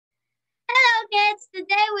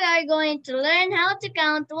today we are going to learn how to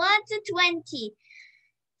count 1 to 20.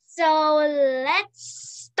 So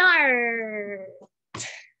let's start.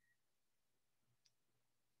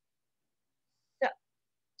 So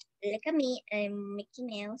look at me, I'm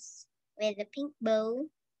Mickey Mouse with a pink bow.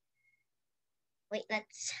 Wait,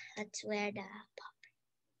 let's wear the pop.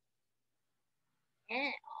 Yeah,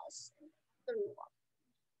 awesome.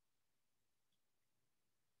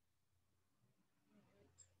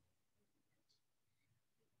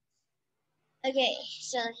 Okay,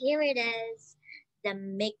 so here it is. The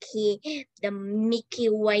Mickey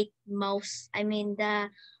white mouse. I mean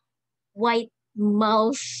the white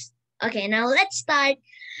mouse. Okay, now let's start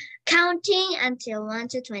counting until 1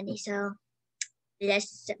 to 20. So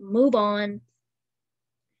let's move on.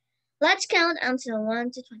 Let's count until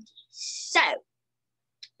 1 to 20. So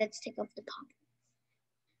let's take off the pop.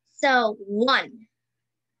 So 1.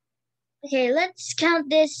 Okay, let's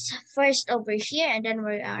count this first over here and then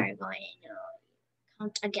we are going to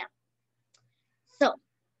count again. So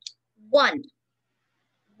 1.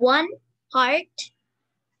 1 heart.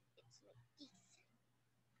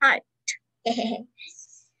 Heart.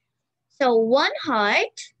 So 1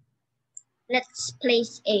 heart. Let's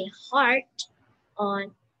place a heart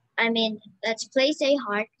on, let's place a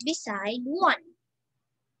heart beside 1.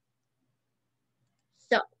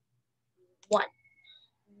 So 1.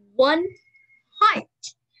 1 heart.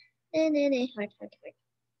 Heart.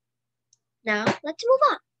 Now let's move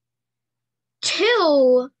on.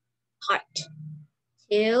 2 heart.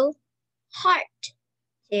 2 heart.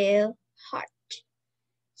 2 heart.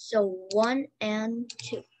 So 1 and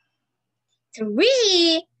 2.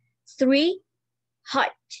 3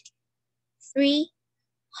 heart. 3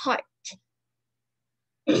 heart.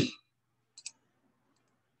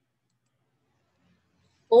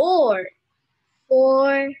 4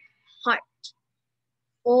 heart.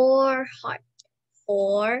 4 heart.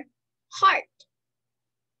 4 heart.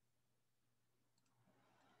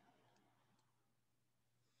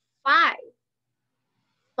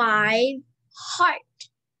 5 heart.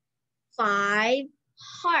 5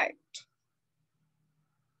 heart.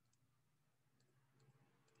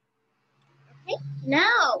 Okay,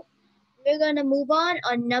 now we're gonna move on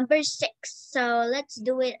number 6. So let's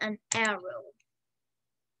do it an arrow.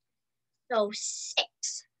 So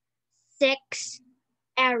 6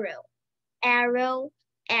 arrow.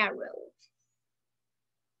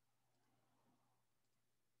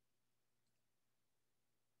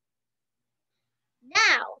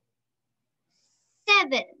 Now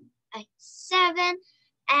 7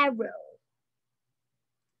 arrow.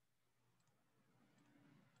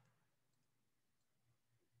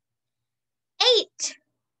 8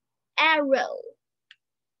 arrow.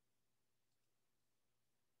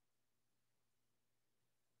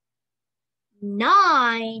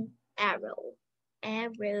 9 arrow.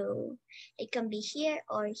 It can be here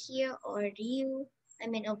or here or you.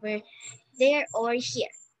 Over there or here.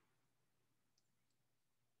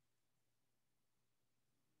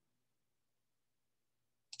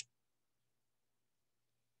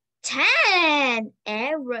 10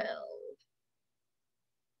 arrow.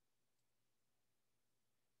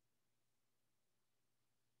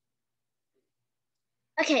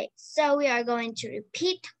 Okay, so we are going to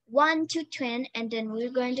repeat 1 to 10 and then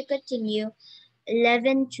we're going to continue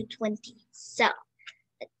 11 to 20. So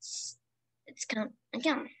let's count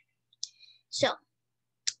again. So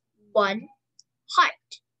 1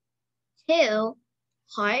 heart, 2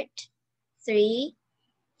 heart, 3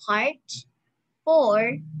 heart,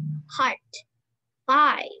 4 heart,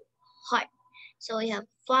 5 heart. So we have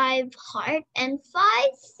 5 heart and 5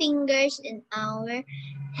 fingers in our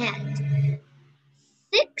hand.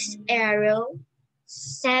 6 arrow,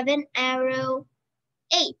 7 arrow,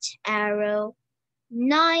 8 arrow,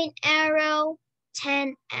 9 arrow,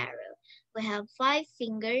 10 arrow. We have 5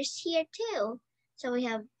 fingers here too. So we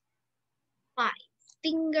have 5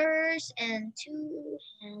 fingers and 2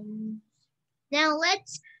 hands. Now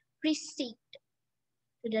let's proceed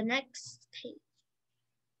to the next page.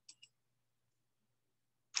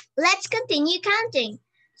 Let's continue counting.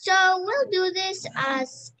 So we'll do this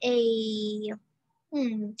as a,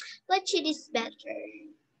 what should is better?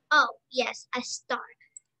 Oh, yes, a star.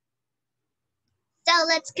 So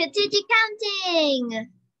let's continue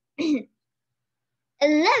counting.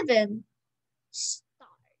 11 stars.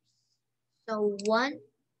 So 1,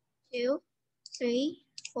 2, 3,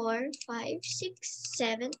 4, 5, 6,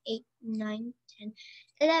 7, 8, 9, 10,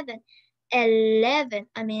 11. 11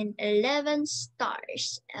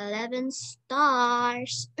 stars. 11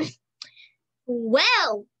 stars.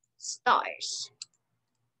 12 stars.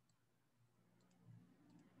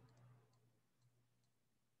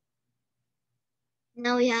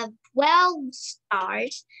 Now we have 12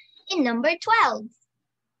 stars in number 12.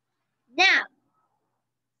 Now,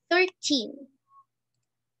 13.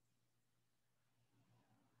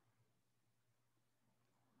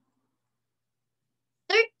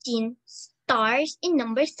 13 stars in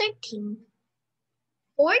number 13.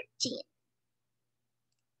 14.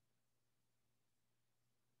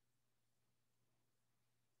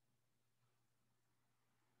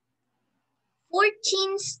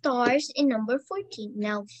 14 stars in number 14.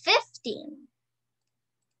 Now 15.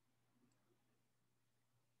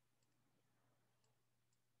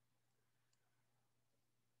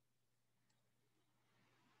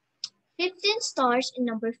 15 stars in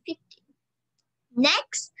number 15.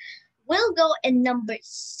 Next, we'll go in number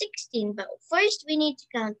 16, but first we need to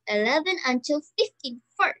count 11 until 15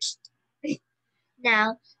 first.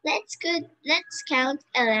 Now, let's count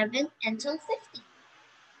 11 until 15.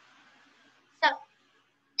 So,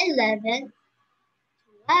 11,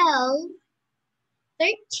 12,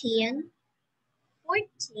 13,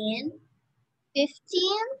 14,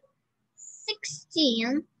 15,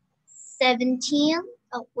 16, 17.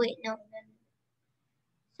 Oh, wait, no.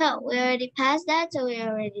 So, we already passed that, so we're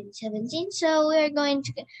already in 17. So, we are going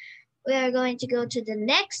to go to the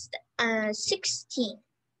next 16.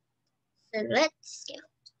 So, let's count.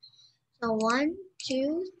 So 1,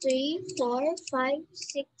 2, 3, 4, 5,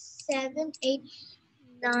 6, 7, 8,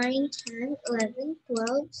 9, 10, 11,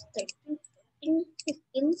 12, 13, 14,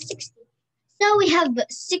 15, 16. So we have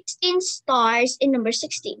 16 stars in number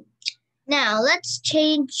 16. Now let's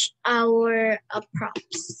change our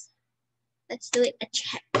props. Let's do it a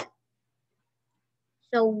check.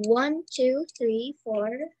 So 1, 2, 3, 4,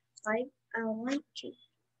 5, 1, 2,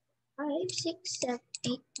 5, 6, 7,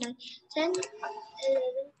 8, 9, 10, 11, 12, 13,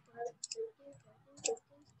 14, 15, 16,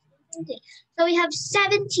 17. So we have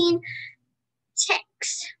 17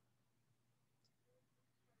 checks.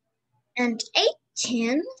 And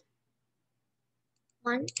 18.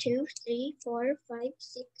 1, 2, 3, 4, 5,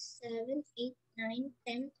 6, 7, 8, 9,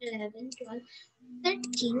 10, 11, 12,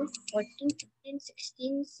 13, 14, 15,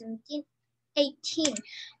 16, 17, 18.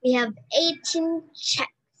 We have 18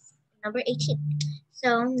 checks. Number 18.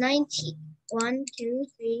 So 19. 1, 2,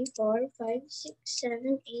 3, 4, 5, 6,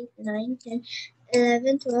 7, 8, 9, 10,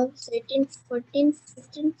 11, 12, 13, 14, 15,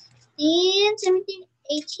 16, 17,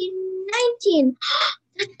 18, 19.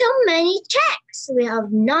 That's so many checks. We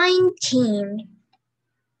have 19.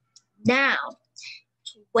 Now,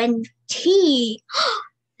 20.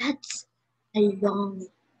 That's a long.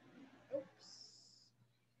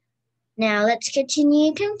 Now, let's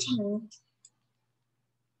continue counting.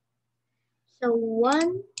 So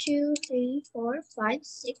 1, 2, 3, 4, 5,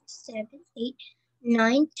 6, 7, 8,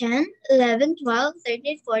 9, 10, 11, 12,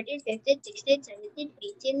 13, 14, 15, 16, 17,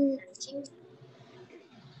 18, 19,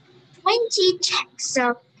 20 checks.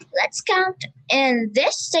 So let's count in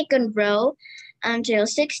this second row until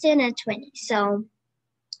 16 and 20. So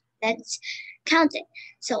let's count it.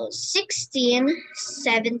 So 16,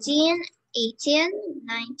 17, 18,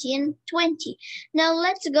 19, 20. Now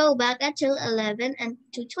let's go back until 11 and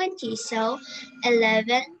to 20. So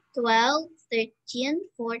 11, 12, 13,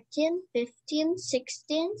 14, 15,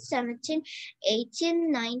 16, 17,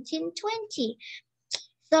 18, 19, 20.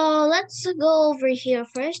 So let's go over here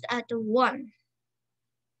first at 1.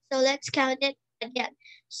 So let's count it again.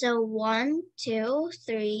 So 1, 2,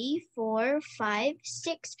 3, 4, 5,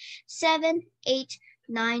 6, 7, 8,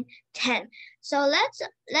 9, 10. So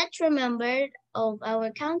let's remember of our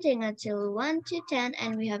counting until 1 to 10,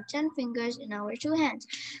 and we have 10 fingers in our 2 hands.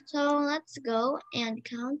 So let's go and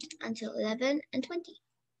count until 11 and 20.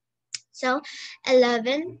 So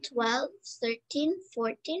 11, 12, 13,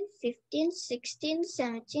 14, 15, 16,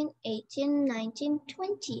 17, 18, 19,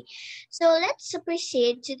 20. So let's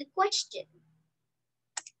proceed to the question.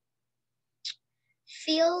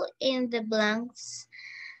 Fill in the blanks,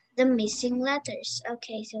 the missing letters.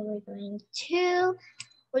 Okay, so we're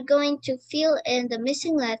going to fill in the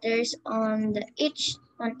missing letters on each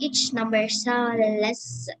number. So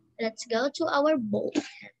let's go to our bowl.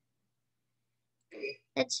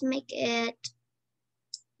 Let's make it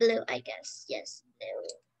blue, I guess. Yes, blue.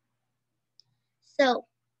 So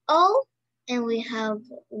O, and we have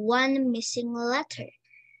one missing letter.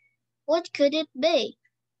 What could it be?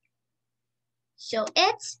 So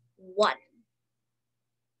it's 1.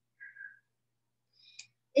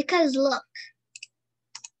 Because look,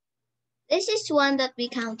 this is one that we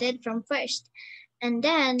counted from first. And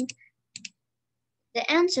then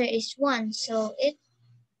the answer is 1. So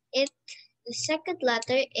the second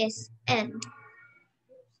letter is N.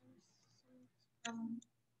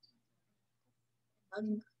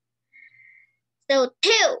 So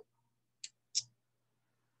 2.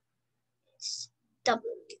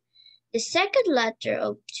 W. The second letter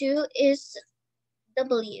of 2 is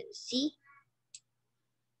W. See?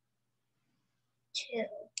 2.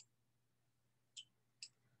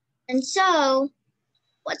 And so,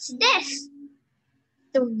 what's this?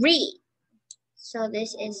 3. So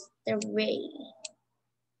this is 3.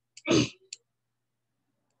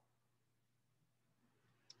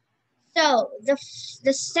 So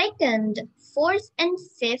the second, fourth, and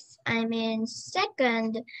fifth,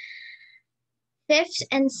 second, fifth,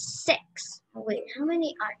 and sixth. Oh, wait, how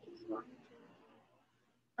many are these? 1,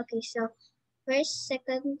 2. Okay, so first,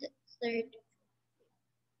 second, third.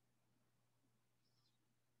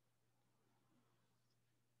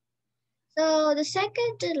 So the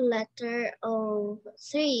second letter of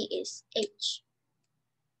 3 is H.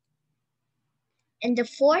 And the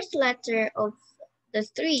fourth letter of the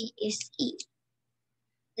 3 is E.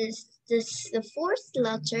 The fourth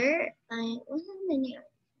letter,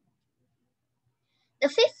 the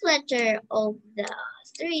fifth letter of the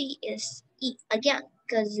 3 is E again,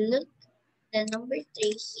 because look the number 3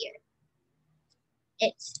 here.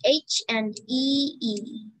 It's H and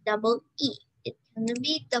E, double E. It's gonna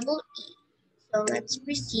be double E. So let's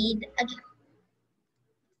proceed again.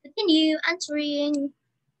 Continue answering.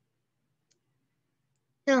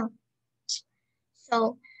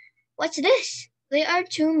 So what's this? There are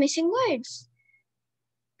 2 missing words.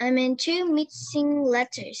 2 missing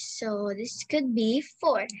letters. So this could be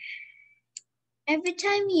 4. Every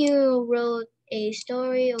time you wrote a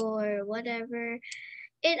story or whatever,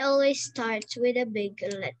 it always starts with a big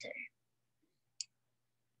letter.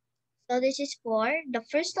 So this is 4. The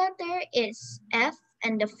first letter is F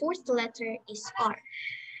and the fourth letter is R.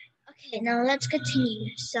 Okay, now let's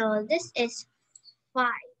continue. So this is 5.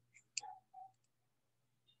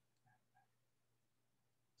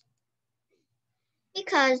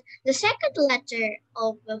 Because the second letter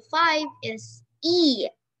of the 5 is E.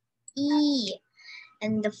 E.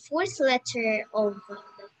 And the fourth letter of the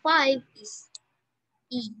 5 is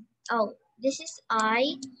E. Oh, this is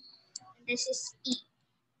I. And this is E.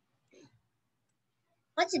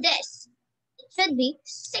 What's this? It should be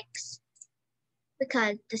 6.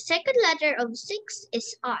 Because the second letter of 6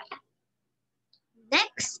 is I.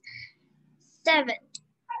 Next, 7.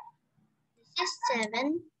 This is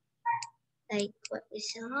 7. Like what we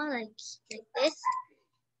saw, like this.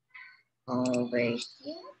 Over here.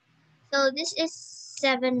 So this is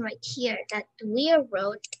 7 right here that we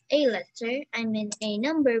wrote a letter, a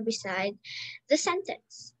number beside the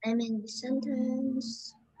sentence. The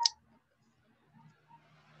sentence.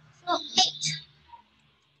 So 8.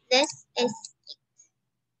 This is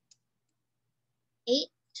 8.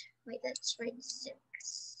 Wait, that's right,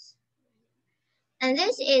 6. And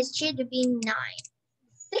this should be 9.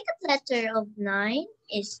 The second letter of 9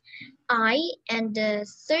 is I, and the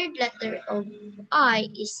third letter of I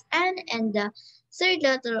is N, and the third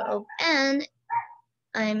letter of N,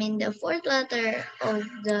 the fourth letter of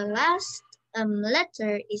the last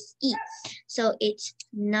letter is E. So it's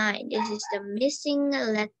 9. This is the missing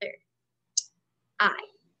letter, I.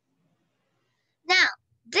 Now,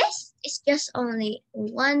 this is just only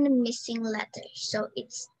one missing letter, so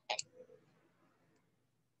it's N.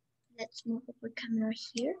 Let's move our camera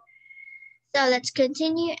here. So let's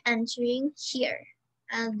continue answering here.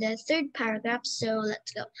 The third paragraph, so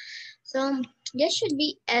let's go. So this should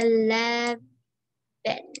be 11.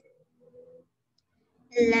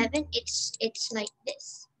 11, it's like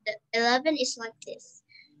this. The 11 is like this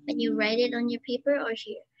when you write it on your paper or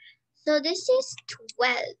here. So this is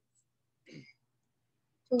 12.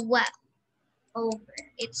 12 over.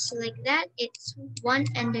 It's like that. It's 1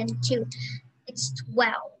 and then 2. It's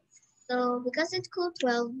 12. So because it's called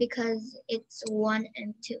 12 because it's 1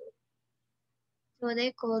 and 2. So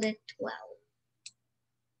they called it 12.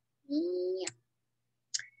 Yeah.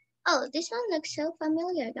 Oh, this one looks so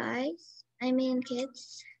familiar, guys.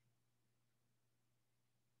 Kids.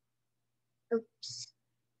 Oops.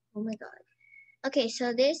 Oh my god. Okay,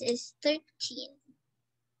 so this is 13.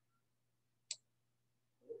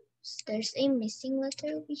 Oops, there's a missing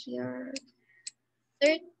letter over here.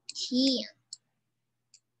 13.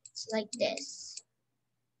 It's like this.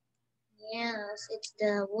 Yes, it's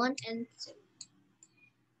the 1 and 2.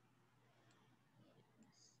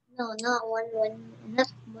 No, not 100.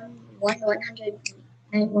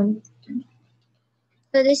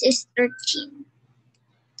 So this is 13.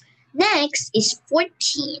 Next is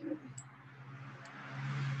 14.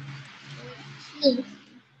 14.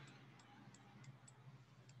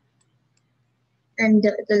 And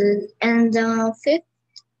the fifth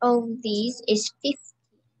of these is 15.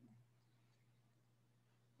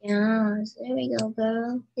 Yes, there we go,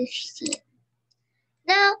 girl. 15.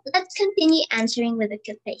 Now Now, let's continue answering with a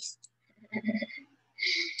good face.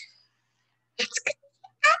 Let's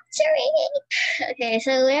continue answering. Okay,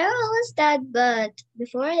 so we're almost done, but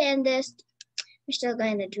before I end this, we're still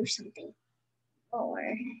going to do something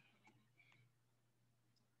more.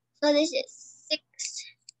 So this is 16.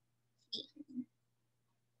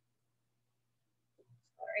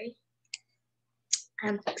 Sorry.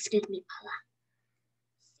 Excuse me, Pala.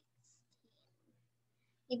 16.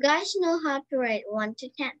 You guys know how to write 1 to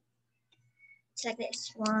 10. It's like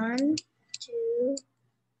this. 1, 2,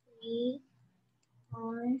 3,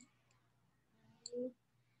 4,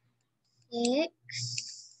 5, 6,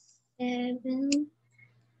 7,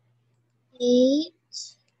 8,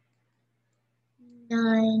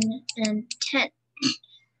 9, and 10.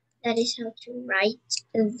 That is how to write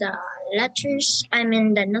the letters,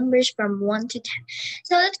 the numbers from 1 to 10.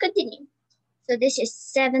 So let's continue. So this is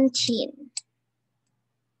 17.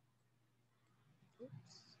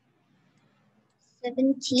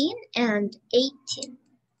 17 and 18.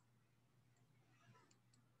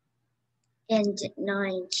 And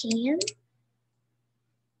 19.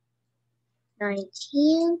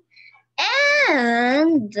 19.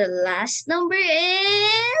 And the last number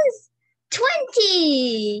is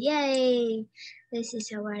 20. Yay. This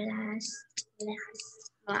is our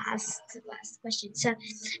last question. So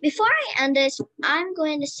before I end this, I'm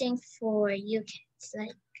going to sing for you kids.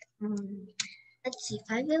 Like, let's see,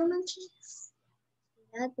 5 little monkeys.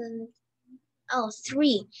 Oh,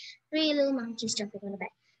 3. 3 little monkeys jumping on the bed.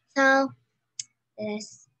 So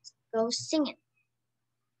let's go sing it.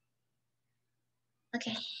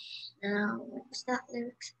 Okay. Now, what's that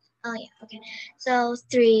lyrics? Oh yeah, okay. So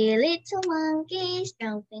 3 little monkeys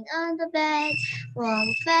jumping on the bed.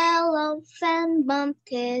 One fell off and bumped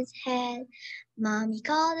his head. Mommy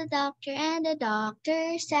called the doctor and the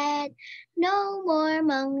doctor said, no more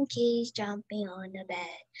monkeys jumping on the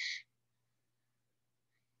bed.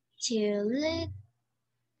 So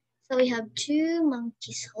we have 2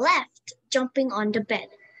 monkeys left jumping on the bed.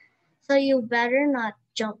 So you better not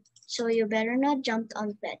jump. So you better not jump on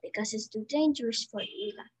the bed because it's too dangerous for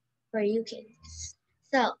you kids.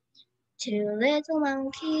 So 2 little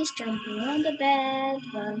monkeys jumping on the bed.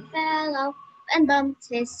 One fell off and bumped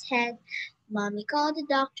his head. Mommy called the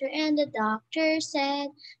doctor and the doctor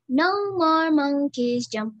said, no more monkeys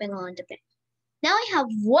jumping on the bed. Now I have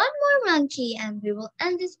 1 more monkey and we will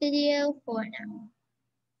end this video for now.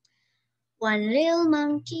 1 little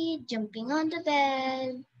monkey jumping on the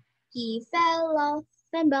bed. He fell off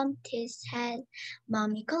and bumped his head.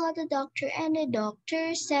 Mommy called the doctor and the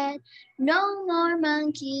doctor said, no more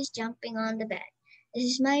monkeys jumping on the bed. This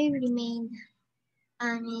is my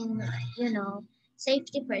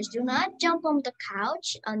safety first. Do not jump on the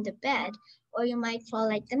couch, on the bed, or you might fall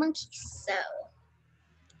like the monkeys. So,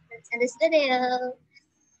 let's end this video.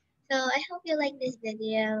 So, I hope you like this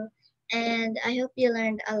video. And I hope you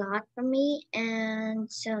learned a lot from me.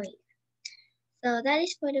 And so that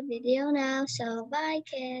is for the video now. So bye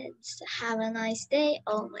kids. Have a nice day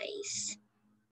always.